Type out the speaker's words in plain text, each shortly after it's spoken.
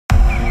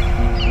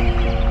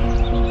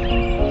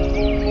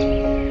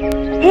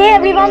Hey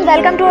everyone,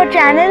 welcome to our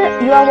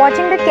channel. You are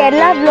watching the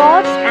Kerala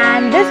vlogs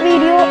and this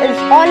video is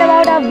all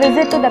about our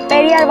visit to the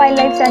Periyar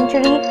Wildlife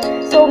Sanctuary.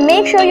 So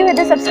make sure you hit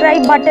the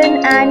subscribe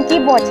button and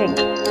keep watching.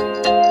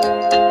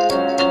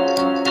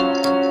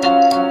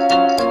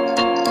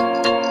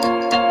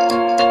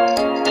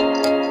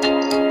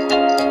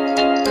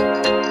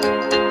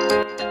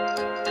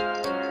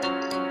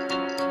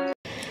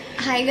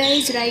 Hi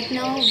guys, right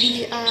now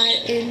we are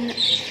in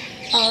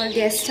our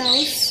guest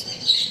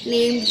house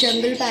named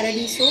Jungle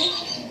Paradiso.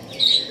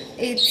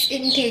 It's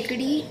in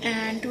Thekaddy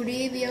and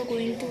today we are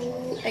going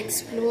to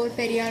explore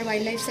Periyar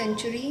Wildlife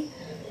Sanctuary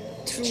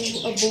through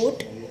a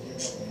boat.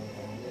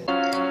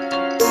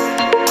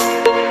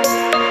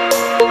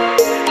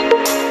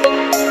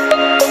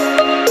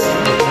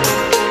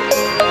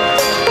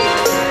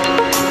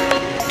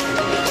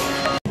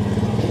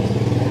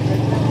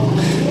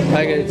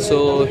 Hi guys,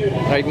 so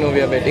right now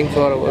we are waiting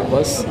for our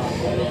bus.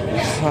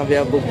 We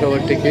have booked our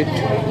ticket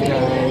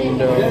and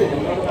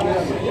the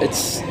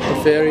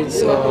fare is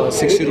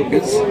 60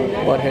 rupees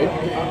per head.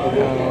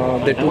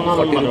 They took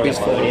 40 rupees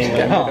for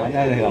camera.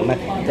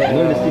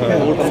 The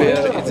boat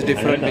fare is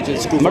different, which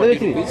is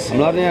 240 rupees,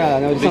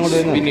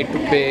 which we need to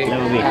pay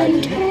at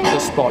the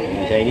spot.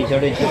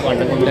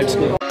 Let's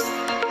go.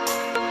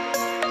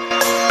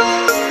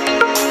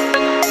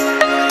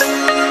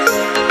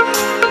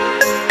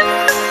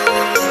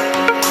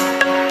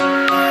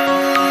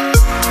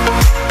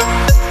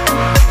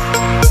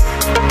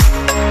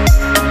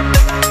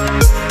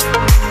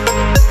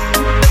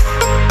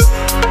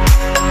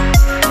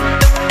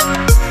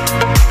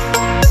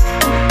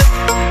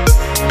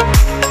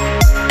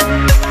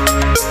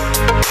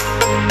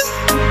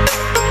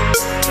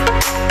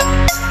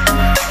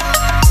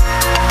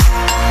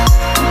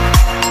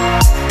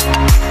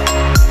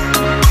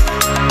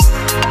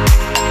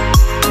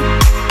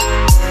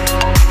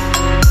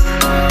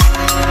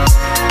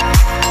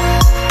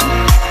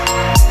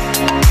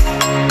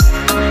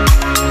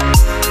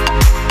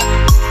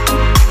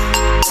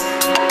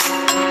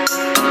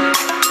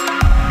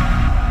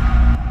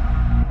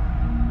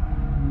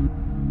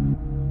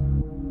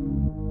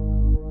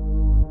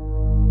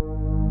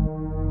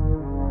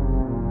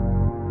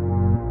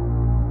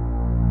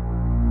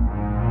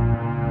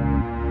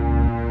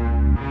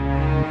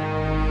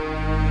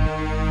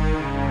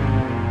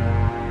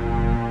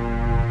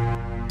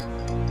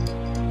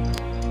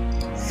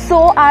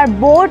 So our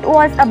boat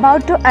was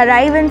about to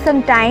arrive in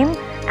some time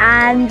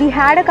and we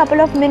had a couple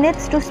of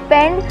minutes to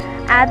spend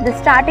at the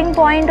starting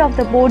point of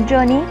the boat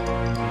journey.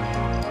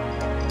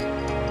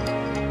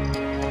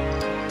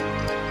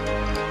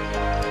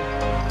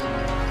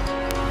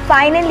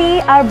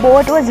 Finally, our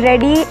boat was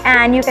ready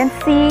and you can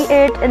see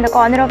it in the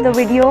corner of the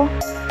video.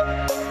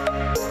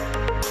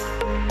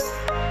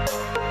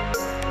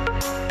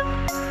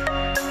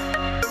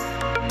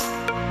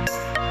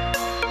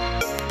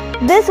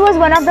 This was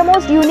one of the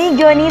most unique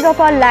journeys of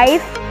our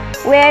life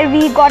where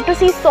we got to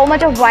see so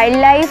much of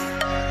wildlife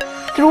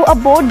through a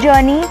boat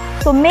journey.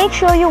 So make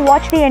sure you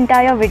watch the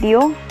entire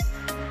video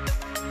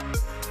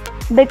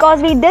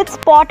because we did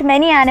spot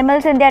many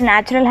animals in their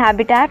natural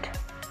habitat.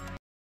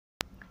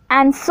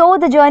 And so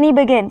the journey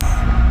begins.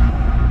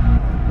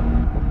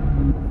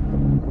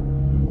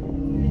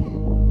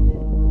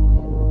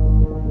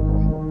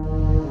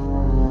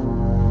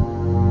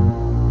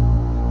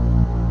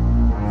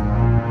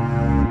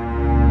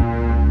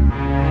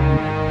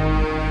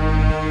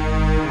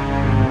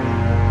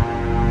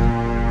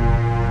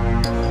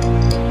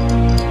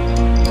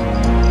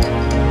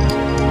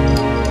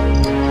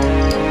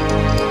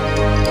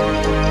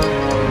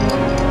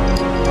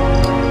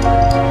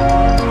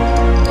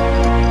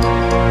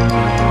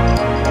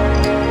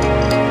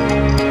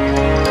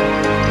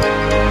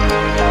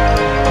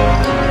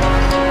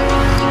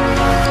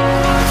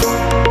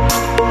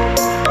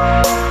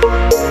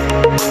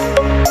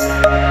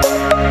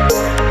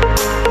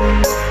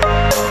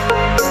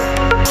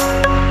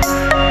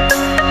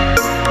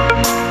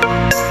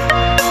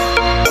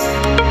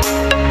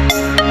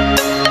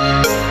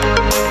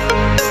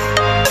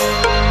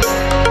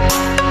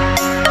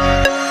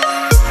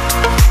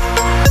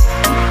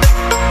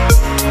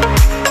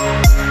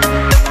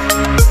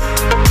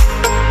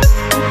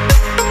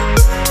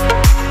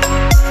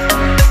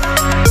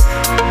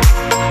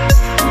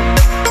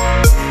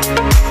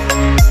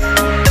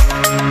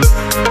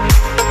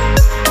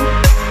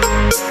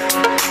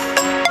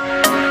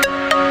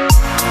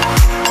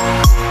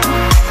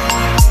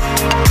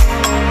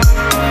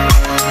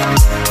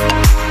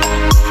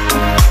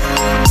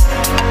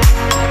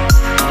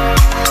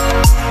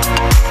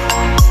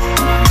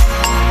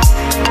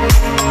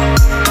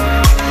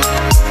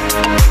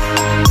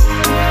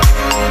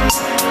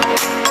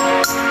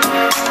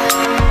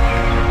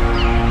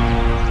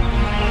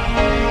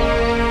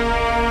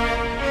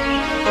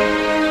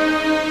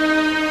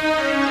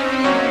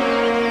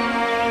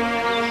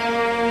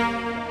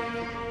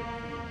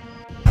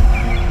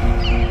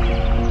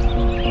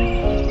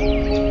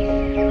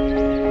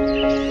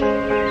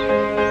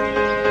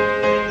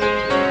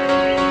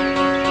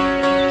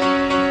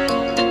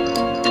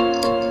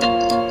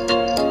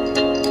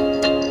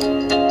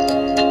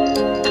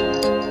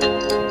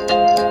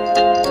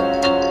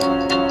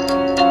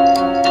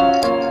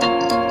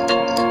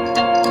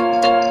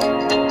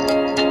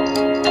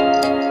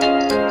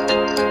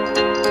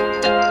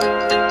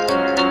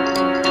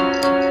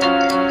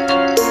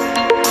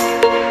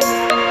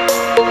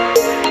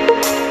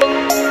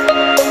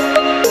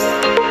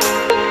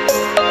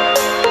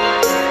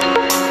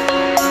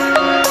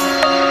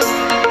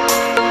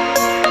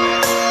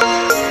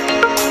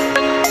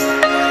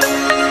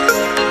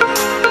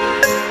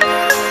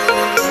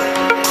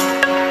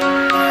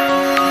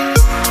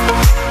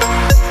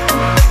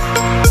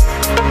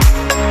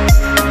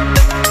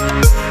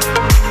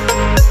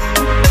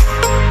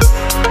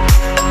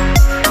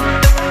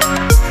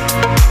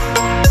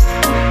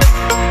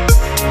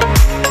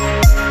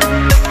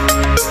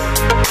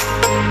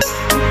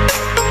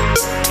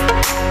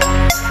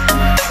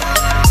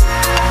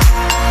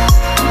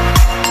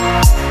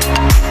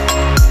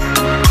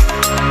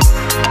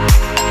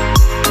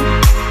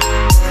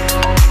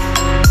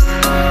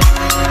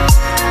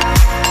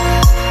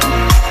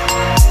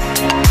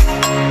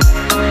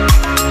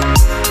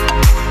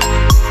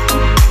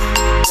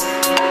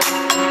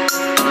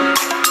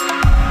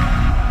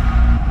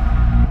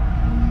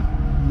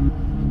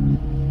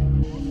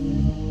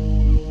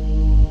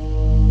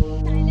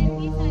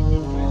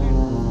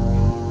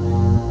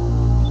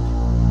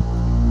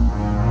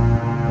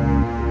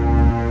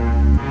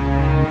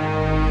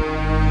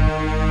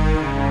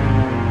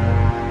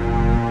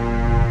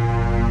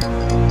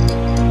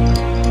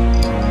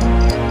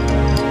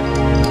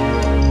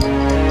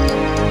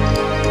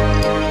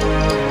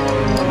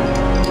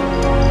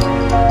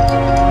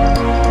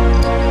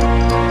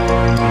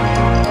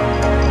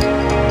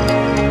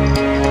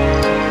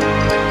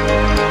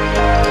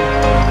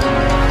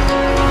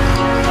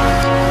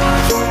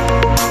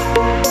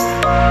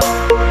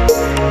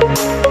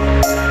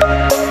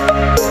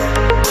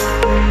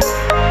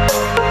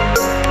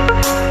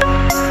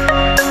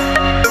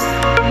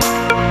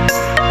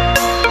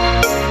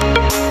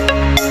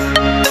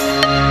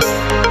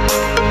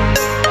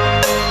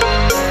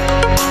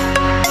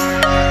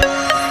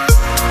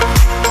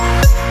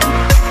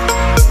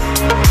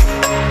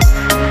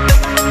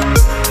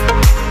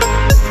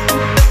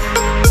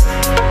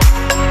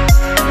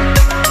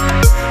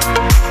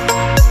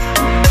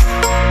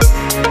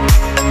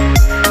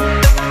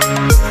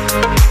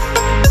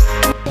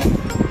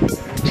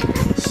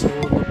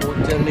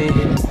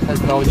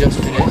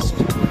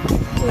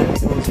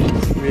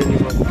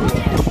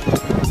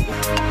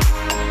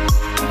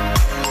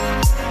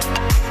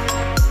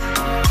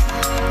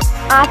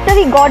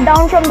 after we got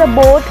down from the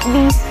boat,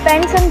 we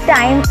spent some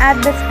time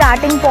at the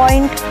starting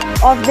point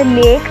of the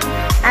lake,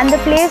 and the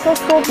place was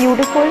so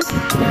beautiful.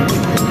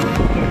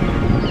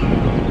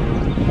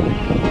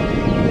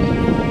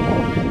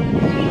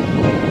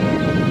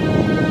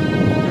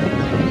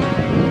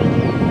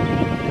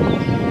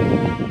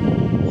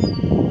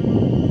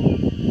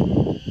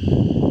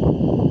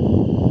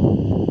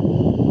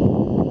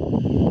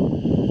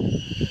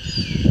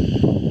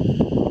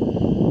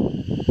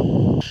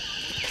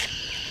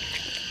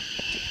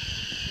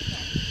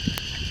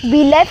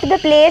 We left the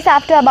place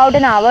after about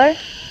an hour,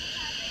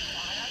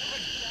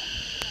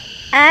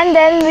 and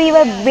then we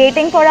were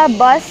waiting for our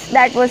bus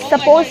that was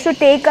supposed to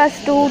take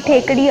us to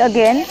Thekaddy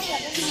again.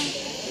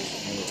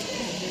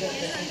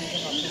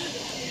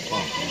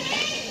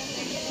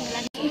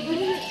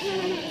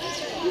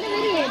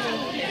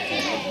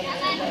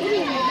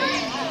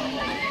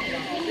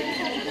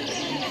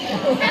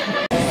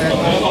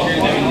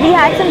 We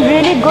had some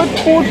really good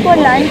food for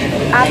lunch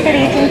after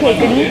reaching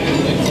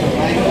Thekaddy.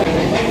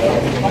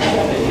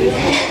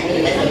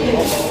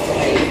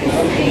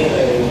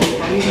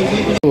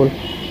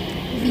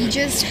 We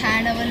just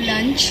had our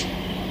lunch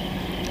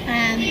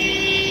and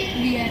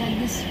we are at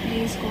this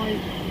place called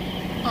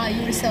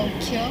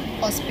Periyar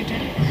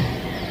Hospital.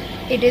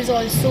 It is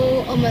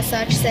also a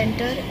massage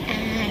center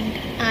and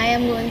I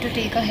am going to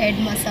take a head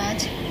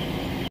massage.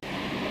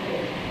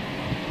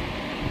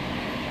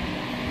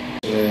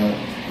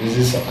 This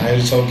is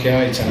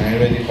Alleppey, it's an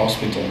Ayurvedic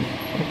hospital.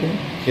 Okay.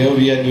 Here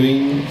we are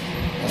doing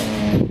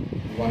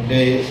one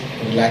day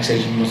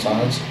relaxation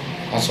massage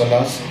as well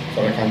as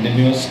for a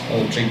continuous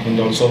treatment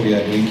also we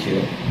are doing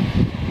here.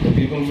 The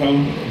people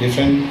from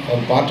different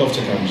part of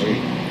the country,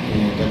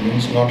 that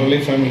means not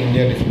only from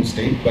India, different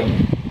state, but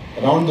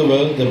around the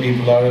world the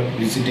people are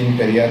visiting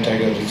Periyar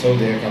Tiger Reserve.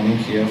 They are coming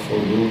here for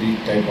do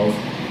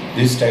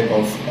this type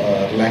of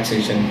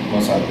relaxation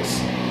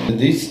massages.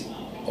 This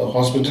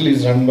hospital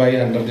is run by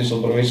under the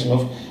supervision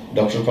of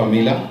Dr.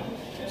 Pamela.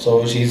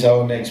 So she's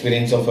have an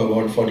experience of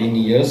about 14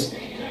 years.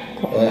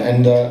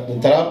 And the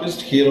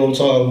therapist here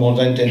also have more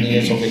than 10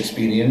 years of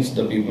experience,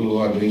 the people who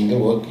are doing the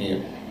work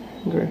here.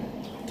 Great.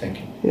 Thank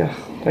you. Yeah,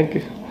 thank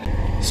you.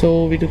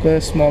 So we took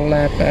a small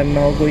nap and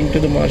now going to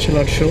the martial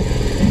arts show.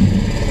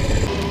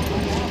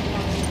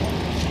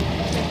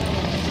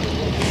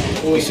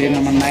 We say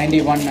number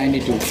 91,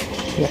 92.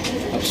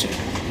 Yeah. Upstairs.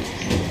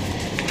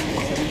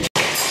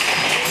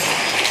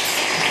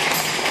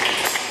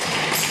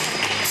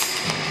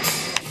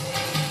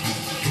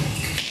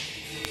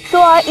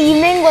 So our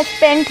evening was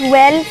spent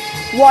well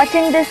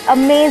watching this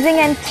amazing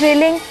and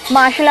thrilling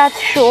martial arts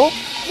show.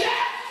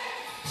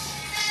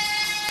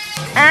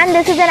 And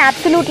this is an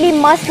absolutely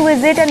must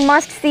visit and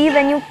must see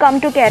when you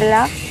come to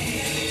Kerala.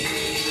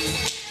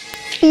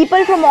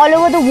 People from all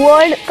over the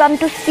world come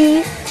to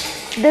see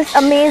this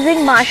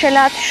amazing martial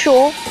arts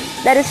show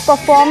that is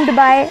performed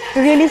by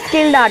really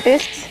skilled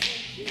artists.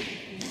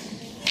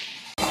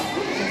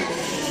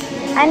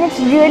 And it's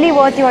really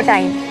worth your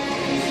time.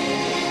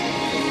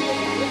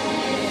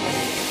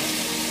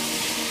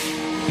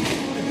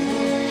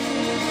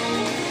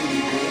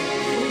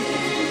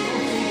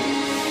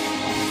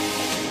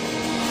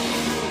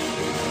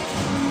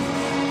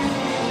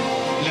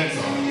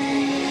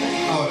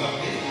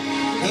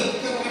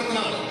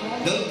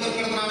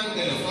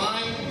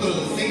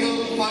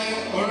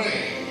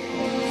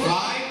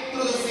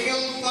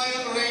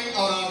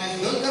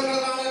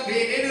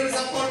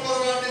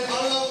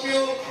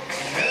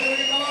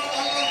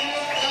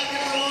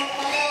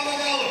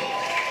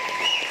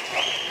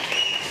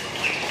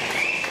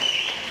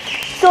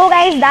 So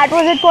guys, that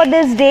was it for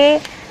this day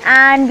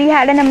and we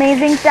had an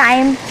amazing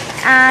time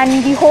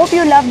and we hope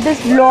you loved this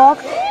vlog.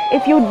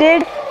 If you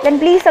did, then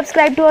please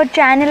subscribe to our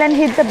channel and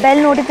hit the bell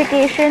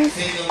notification.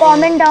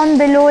 Comment down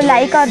below,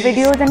 like our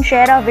videos and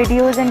share our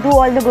videos and do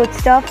all the good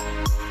stuff.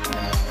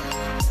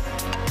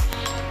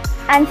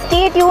 And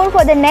stay tuned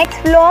for the next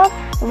vlog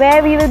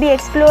where we will be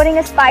exploring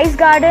a spice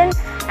garden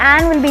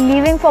and we'll be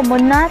leaving for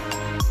Munnar.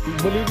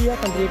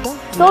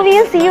 So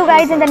we'll see you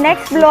guys in the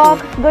next vlog.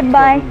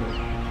 Goodbye.